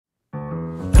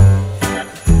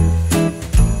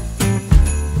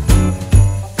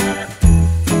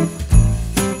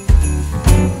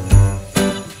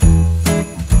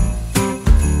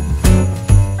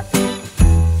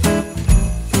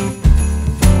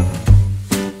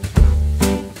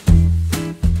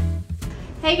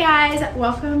Hey guys,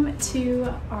 welcome to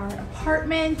our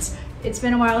apartment. It's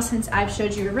been a while since I've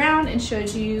showed you around and showed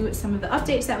you some of the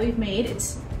updates that we've made.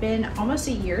 It's been almost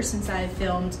a year since I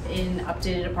filmed an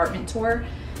updated apartment tour,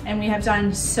 and we have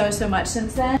done so much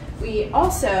since then. We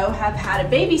also have had a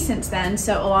baby since then,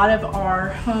 so a lot of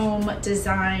our home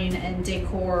design and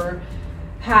decor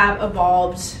have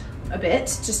evolved a bit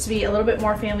just to be a little bit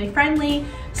more family friendly.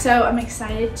 So I'm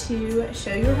excited to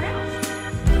show you around.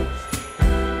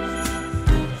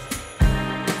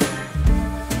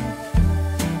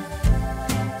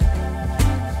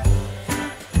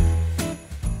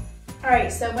 All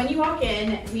right, so when you walk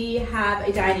in, we have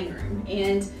a dining room,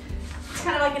 and it's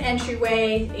kind of like an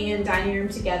entryway and dining room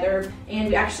together. And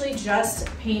we actually just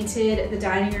painted the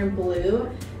dining room blue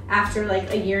after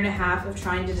like a year and a half of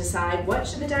trying to decide what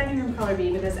should the dining room color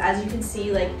be, because as you can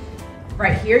see, like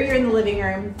right here, you're in the living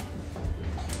room.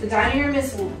 The dining room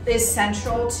is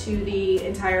central to the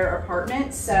entire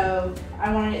apartment, so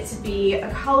I wanted it to be a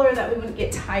color that we wouldn't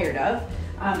get tired of.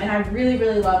 And I really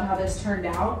love how this turned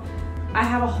out. I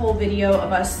have a whole video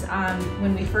of us,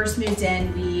 when we first moved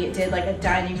in, we did like a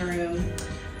dining room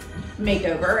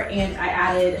makeover, and I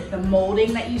added the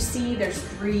molding that you see. There's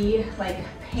 3 like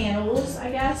panels,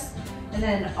 I guess. And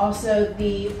then also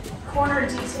the corner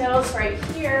details right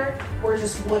here were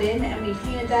just wooden, and we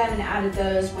painted them and added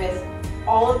those with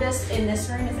all of this in this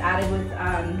room is added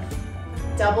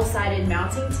with double-sided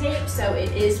mounting tape. So it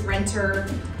is renter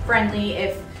friendly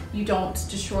if you don't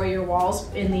destroy your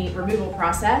walls in the removal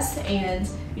process, and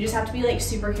you just have to be like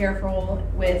super careful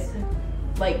with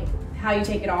like how you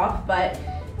take it off. But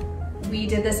we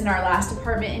did this in our last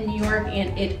apartment in New York,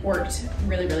 and it worked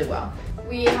really well.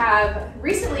 We have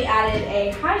recently added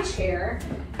a high chair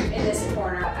in this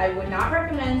corner. I would not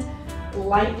recommend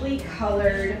lightly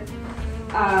colored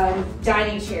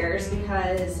dining chairs,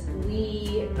 because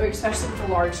especially with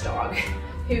a large dog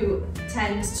who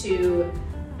tends to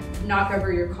knock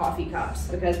over your coffee cups,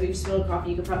 because we've spilled coffee.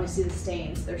 You can probably see the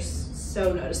stains. They're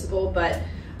so noticeable, but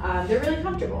they're really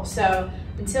comfortable. So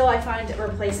until I find a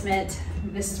replacement,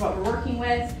 this is what we're working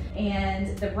with.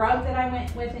 And the rug that I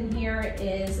went with in here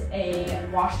is a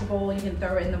washable. You can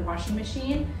throw it in the washing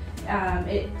machine.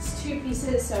 It's 2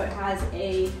 pieces, so it has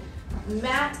a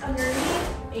mat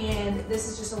underneath, and this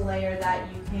is just a layer that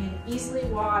you can easily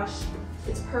wash.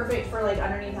 It's perfect for like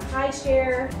underneath a high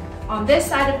chair. On this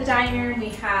side of the dining room, we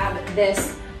have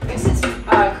this, I guess it's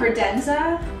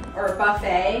credenza or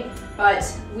buffet, but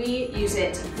we use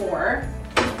it for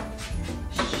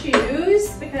shoes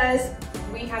because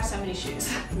we have so many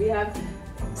shoes. We have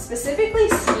specifically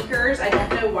sneakers. I don't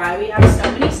know why we have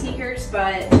so many sneakers,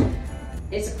 but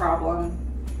it's a problem.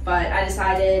 But I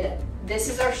decided this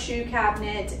is our shoe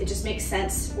cabinet. It just makes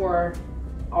sense for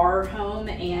our home,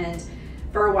 and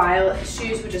for a while,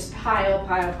 shoes would just pile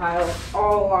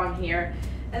all along here.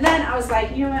 And then I was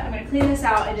like, you know what, I'm gonna clean this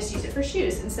out and just use it for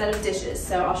shoes instead of dishes.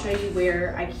 So I'll show you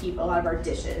where I keep a lot of our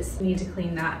dishes. We need to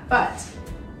clean that. But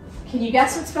can you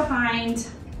guess what's behind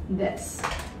this?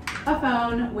 A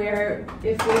phone, where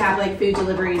if we have like food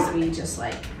deliveries, we just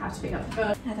like have to pick up the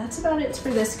phone. Now that's about it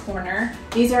for this corner.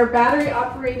 These are battery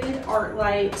operated art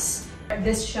lights.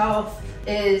 This shelf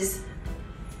is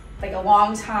like a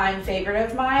long time favorite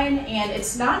of mine, and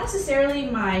it's not necessarily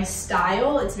my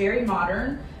style. It's very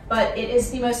modern, but it is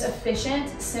the most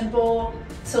efficient, simple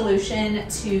solution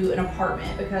to an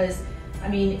apartment, because I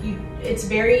mean, it's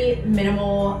very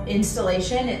minimal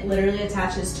installation. It literally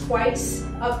attaches twice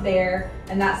up there,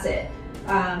 and that's it.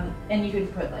 And you can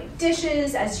put like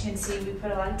dishes. As you can see, we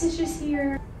put a lot of dishes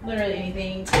here. Literally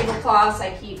anything. Tablecloths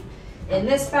I keep in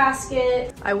this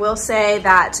basket. I will say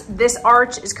that this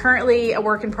arch is currently a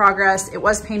work in progress. It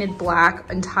was painted black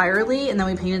entirely, and then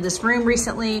we painted this room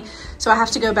recently. So I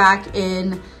have to go back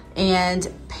in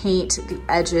and paint the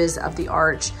edges of the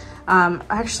arch. I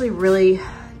actually really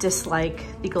dislike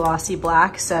the glossy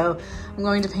black, so I'm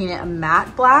going to paint it a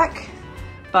matte black.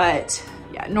 But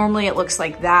yeah, normally it looks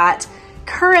like that.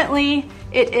 Currently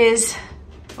it is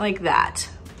like that,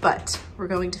 but we're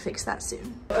going to fix that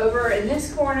soon. Over in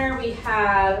this corner, we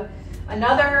have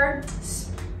another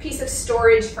piece of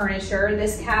storage furniture.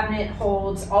 This cabinet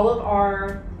holds all of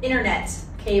our internet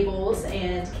cables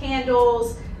and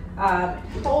candles.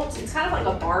 It's kind of like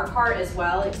a bar cart as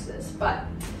well, but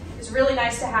it's really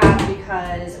nice to have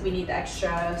because we need the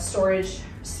extra storage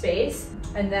space.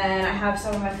 And then I have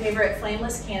some of my favorite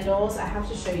flameless candles. I have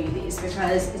to show you these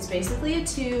because it's basically a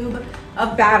tube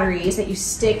of batteries that you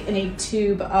stick in a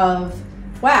tube of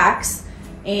wax,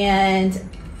 and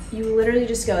you literally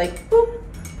just go like boop,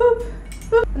 boop,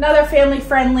 boop. Another family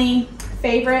friendly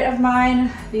favorite of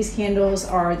mine. These candles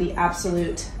are the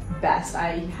absolute best.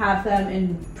 I have them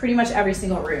in pretty much every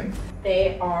single room.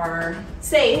 They are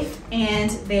safe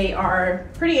and they are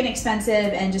pretty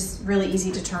inexpensive and just really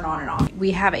easy to turn on and off.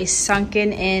 We have a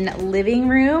sunken in living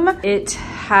room. It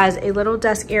has a little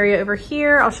desk area over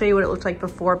here. I'll show you what it looked like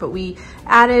before, but we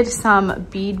added some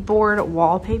beadboard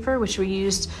wallpaper, which we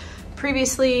used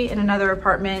previously in another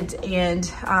apartment,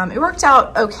 and it worked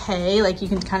out okay. Like you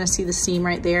can kind of see the seam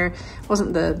right there. It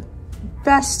wasn't the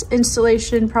best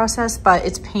installation process, but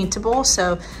it's paintable,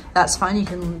 so that's fun. You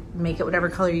can make it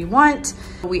whatever color you want.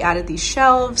 We added these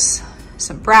shelves,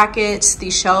 some brackets.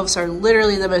 These shelves are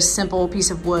literally the most simple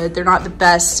piece of wood. They're not the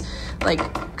best like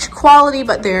quality,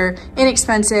 but they're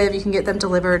inexpensive. You can get them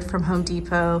delivered from Home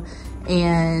Depot,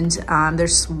 and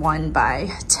there's 1 by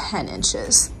 10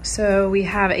 inches. So we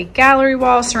have a gallery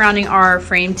wall surrounding our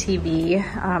frame TV.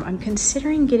 I'm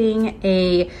considering getting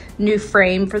a new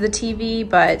frame for the TV,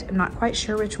 but I'm not quite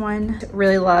sure which one.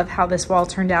 Really love how this wall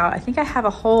turned out. I think I have a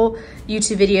whole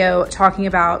YouTube video talking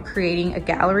about creating a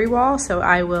gallery wall, so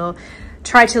I will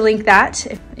try to link that.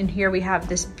 In here we have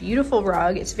this beautiful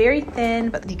rug. It's very thin,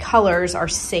 but the colors are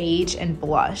sage and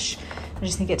blush. I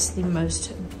just think it's the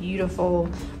most beautiful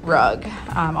rug.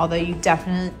 Although you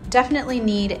definitely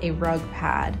need a rug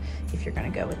pad if you're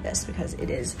gonna go with this, because it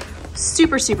is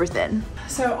super, super thin.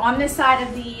 So on this side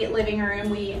of the living room,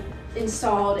 we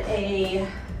installed a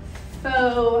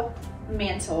faux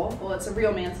mantle. Well, it's a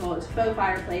real mantle. It's a faux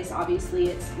fireplace. Obviously,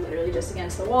 it's literally just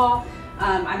against the wall.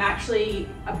 I'm actually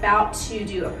about to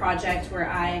do a project where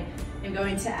I am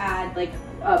going to add like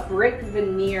a brick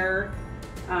veneer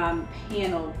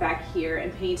panel back here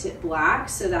and paint it black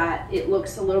so that it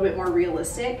looks a little bit more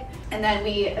realistic. And then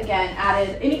we again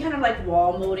added any kind of like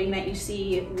wall molding that you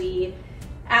see. We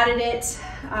added it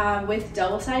with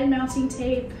double-sided mounting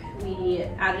tape. We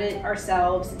added it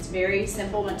ourselves. It's very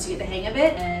simple once you get the hang of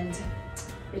it, and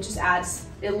it just adds,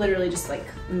 it literally just like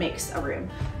makes a room.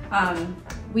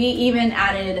 We even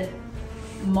added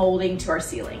molding to our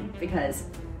ceiling because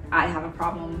I have a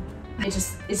problem. It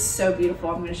just is so beautiful.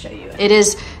 I'm gonna show you it. It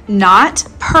is not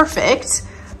perfect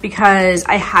because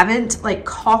I haven't like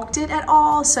caulked it at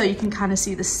all, so you can kind of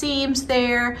see the seams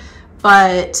there,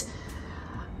 but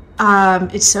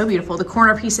it's so beautiful. The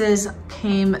corner pieces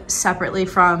came separately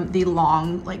from the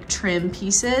long like trim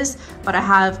pieces, but I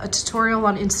have a tutorial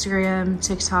on Instagram,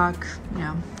 TikTok, you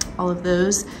know, all of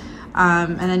those.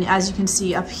 And then as you can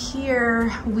see up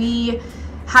here, we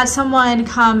had someone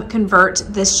come convert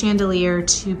this chandelier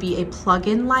to be a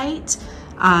plug-in light.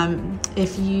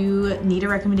 If you need a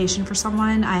recommendation for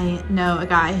someone, I know a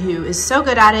guy who is so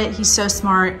good at it. He's so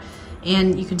smart,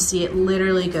 and you can see it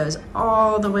literally goes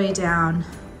all the way down,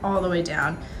 all the way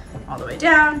down, all the way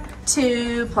down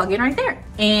to plug in right there.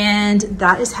 And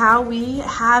that is how we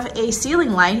have a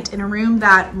ceiling light in a room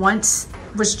that once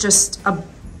was just a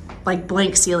like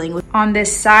blank ceiling. On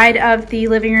this side of the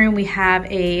living room, we have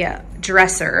a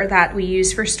dresser that we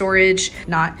use for storage.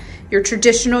 Not your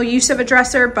traditional use of a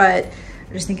dresser, but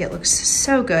I just think it looks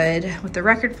so good with the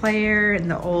record player and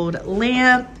the old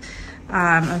lamp.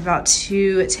 I'm about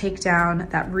to take down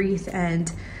that wreath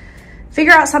and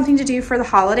figure out something to do for the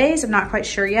holidays. I'm not quite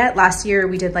sure yet. Last year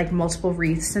we did like multiple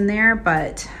wreaths in there,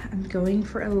 but I'm going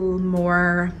for a little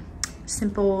more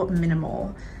simple,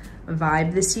 minimal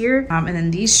vibe this year. And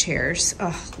then these chairs,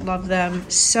 oh, love them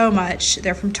so much.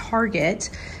 They're from Target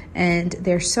and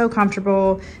they're so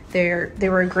comfortable. They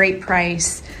were a great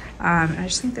price. I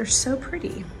just think they're so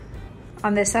pretty.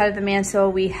 On this side of the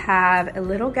mantle, we have a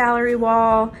little gallery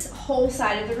wall. This whole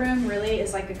side of the room really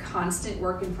is like a constant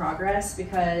work in progress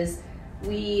because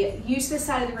we use this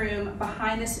side of the room.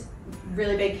 Behind this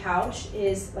really big couch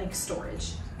is like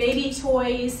storage. Baby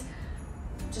toys,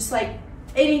 just like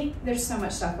there's so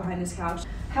much stuff behind this couch.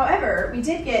 However, we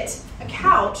did get a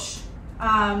couch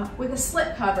with a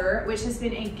slip cover, which has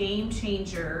been a game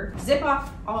changer. Zip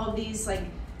off all of these like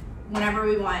whenever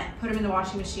we want, put them in the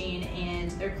washing machine,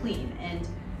 and they're clean. And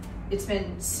it's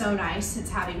been so nice since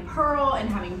having Pearl and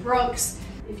having Brooks.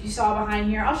 If you saw behind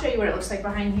here, I'll show you what it looks like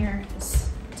behind here. It's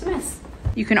a mess.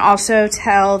 You can also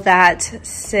tell that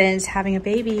since having a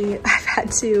baby, I've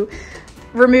had to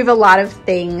remove a lot of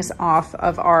things off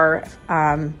of our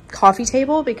coffee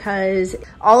table because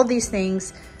all of these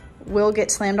things will get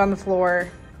slammed on the floor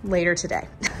later today.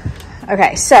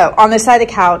 Okay, so on this side of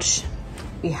the couch,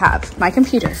 we have my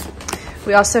computer.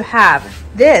 We also have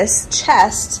this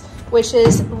chest, which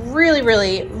is really,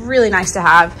 really, really nice to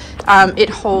have. It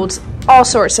holds all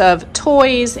sorts of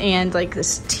toys and like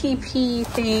this TP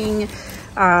thing,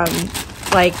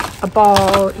 like a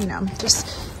ball, you know, just,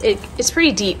 it's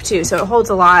pretty deep too, so it holds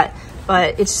a lot.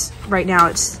 but it's right now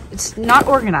it's not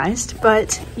organized,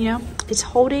 but you know, it's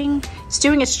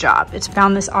doing its job. It's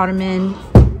found this ottoman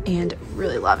and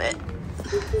really love it.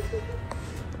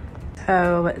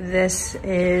 So this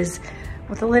is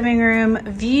what the living room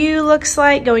view looks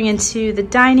like going into the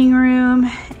dining room,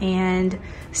 and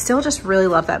still just really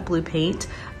love that blue paint.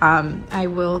 I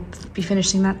will be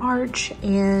finishing that arch,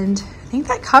 and I think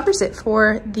that covers it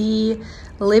for the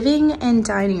living and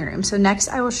dining room. So next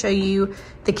I will show you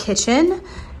the kitchen,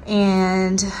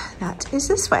 and that is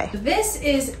this way. This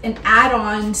is an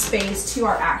add-on space to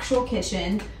our actual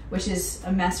kitchen, which is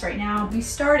a mess right now. We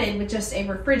started with just a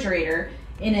refrigerator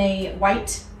in a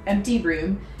white empty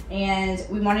room, and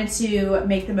we wanted to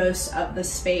make the most of the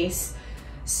space.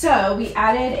 So we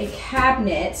added a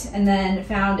cabinet and then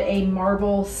found a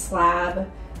marble slab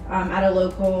at a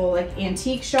local like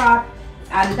antique shop,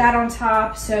 added that on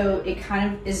top. So it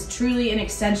kind of is truly an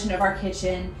extension of our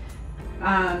kitchen.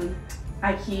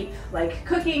 I keep like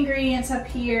cooking ingredients up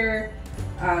here,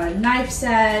 knife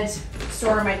set,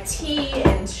 store my tea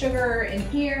and sugar in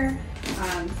here.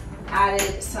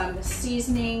 Added some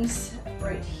seasonings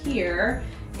right here.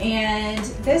 And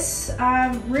this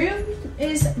room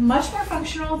is much more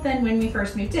functional than when we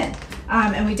first moved in.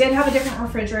 And we did have a different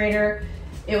refrigerator.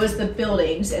 It was the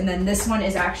buildings, and then this one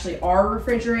is actually our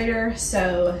refrigerator.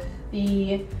 So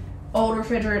the old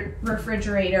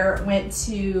refrigerator went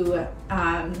to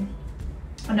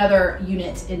another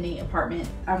unit in the apartment.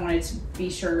 I wanted to be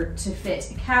sure to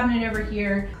fit a cabinet over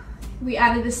here. We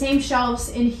added the same shelves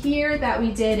in here that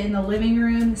we did in the living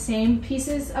room, the same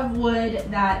pieces of wood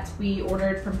that we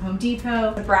ordered from Home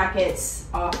Depot, the brackets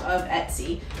off of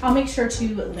Etsy. I'll make sure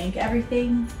to link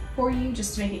everything for you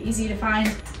just to make it easy to find.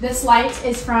 This light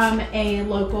is from a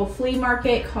local flea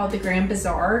market called the Grand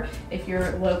Bazaar. If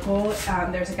you're local,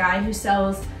 there's a guy who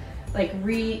sells like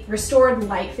restored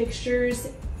light fixtures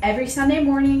every Sunday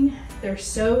morning. They're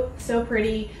so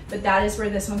pretty, but that is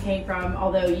where this one came from,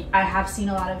 although I have seen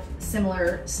a lot of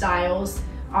similar styles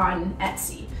on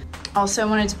Etsy. Also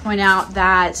wanted to point out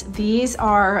that these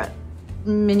are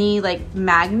mini like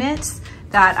magnets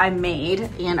that I made,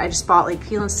 and I just bought like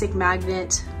peel and stick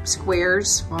magnet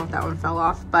squares. Well, that one fell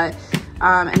off, but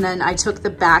and then I took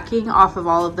the backing off of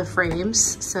all of the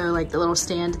frames, so like the little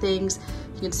stand things.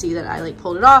 You can see that I like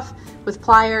pulled it off with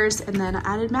pliers, and then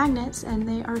I added magnets, and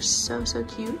they are so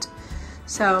cute.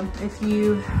 So if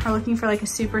you are looking for like a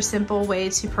super simple way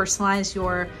to personalize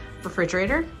your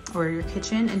refrigerator or your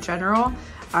kitchen in general,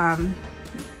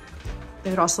 they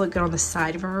would also look good on the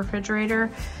side of a refrigerator.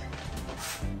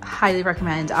 Highly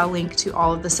recommend. I'll link to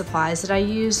all of the supplies that I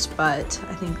used, but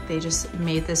I think they just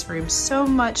made this room so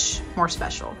much more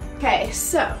special. Okay,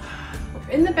 so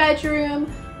we're in the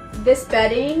bedroom. This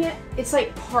bedding, it's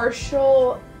like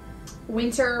partial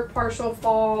winter, partial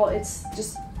fall. It's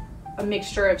just a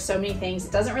mixture of so many things.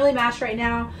 It doesn't really match right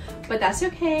now, but that's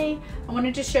okay. I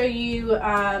wanted to show you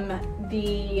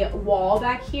the wall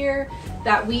back here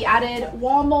that we added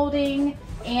wall molding,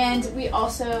 and we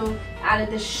also added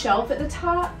this shelf at the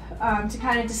top to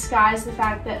kind of disguise the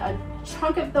fact that a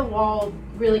chunk of the wall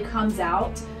really comes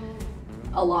out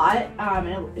a lot,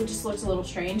 and it just looks a little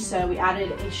strange. So we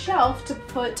added a shelf to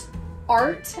put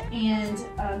art and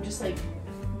just like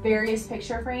various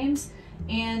picture frames,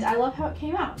 and I love how it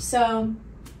came out. So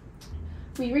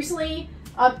we recently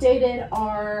updated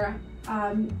our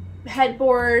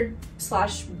headboard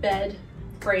slash bed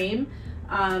frame.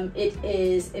 It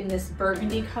is in this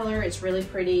burgundy color. It's really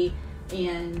pretty,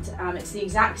 and it's the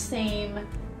exact same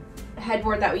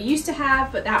headboard that we used to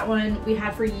have, but that one we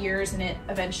had for years and it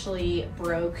eventually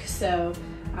broke. So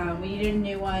we needed a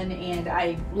new one, and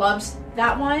I loved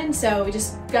that one, so we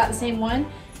just got the same one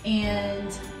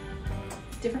and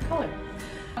different color.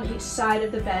 On each side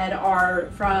of the bed are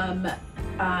from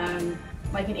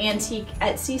like an antique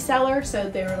Etsy seller, so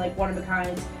they were like one of a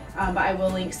kind, but I will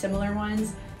link similar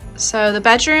ones. So the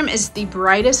bedroom is the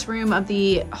brightest room of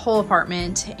the whole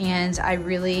apartment, and I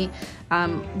really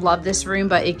love this room,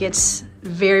 but it gets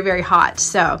very hot.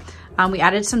 So we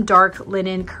added some dark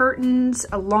linen curtains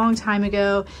a long time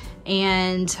ago,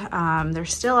 and they're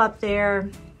still up there.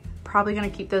 Probably gonna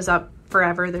keep those up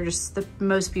forever. They're just the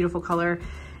most beautiful color.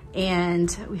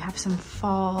 And we have some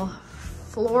fall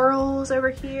florals over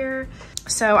here.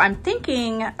 So I'm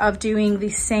thinking of doing the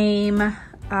same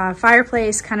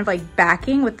fireplace kind of like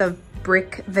backing with the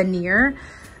brick veneer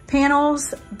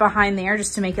panels behind there,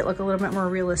 just to make it look a little bit more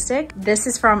realistic. This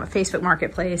is from Facebook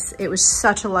Marketplace. It was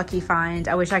such a lucky find.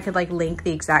 I wish I could like link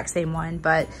the exact same one,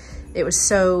 but it was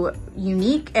so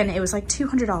unique, and it was like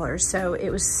 $200. So it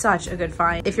was such a good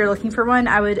find. If you're looking for one,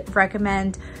 I would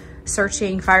recommend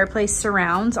searching fireplace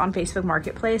surrounds on Facebook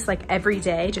Marketplace like every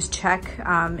day. Just check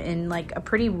in like a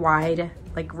pretty wide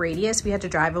like radius. We had to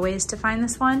drive a ways to find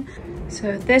this one.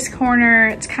 So this corner,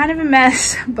 it's kind of a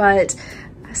mess, but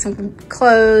some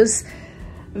clothes,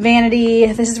 vanity.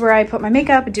 This is where I put my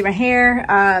makeup and do my hair.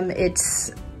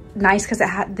 It's nice because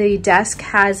the desk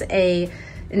has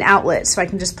an outlet, so I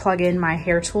can just plug in my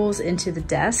hair tools into the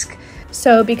desk.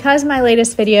 So because my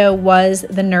latest video was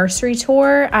the nursery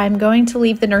tour, I'm going to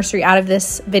leave the nursery out of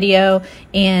this video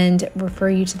and refer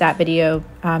you to that video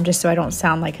just so I don't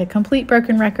sound like a complete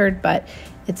broken record, but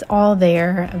it's all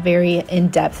there, a very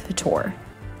in-depth tour.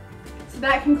 So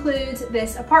that concludes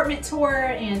this apartment tour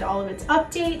and all of its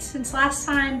updates since last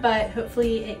time, but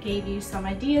hopefully it gave you some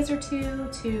ideas or two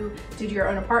to do to your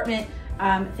own apartment.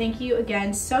 Thank you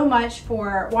again so much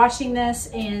for watching this,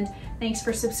 and thanks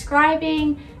for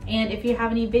subscribing. And if you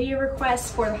have any video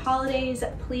requests for the holidays,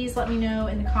 please let me know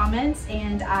in the comments,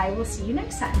 and I will see you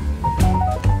next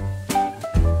time.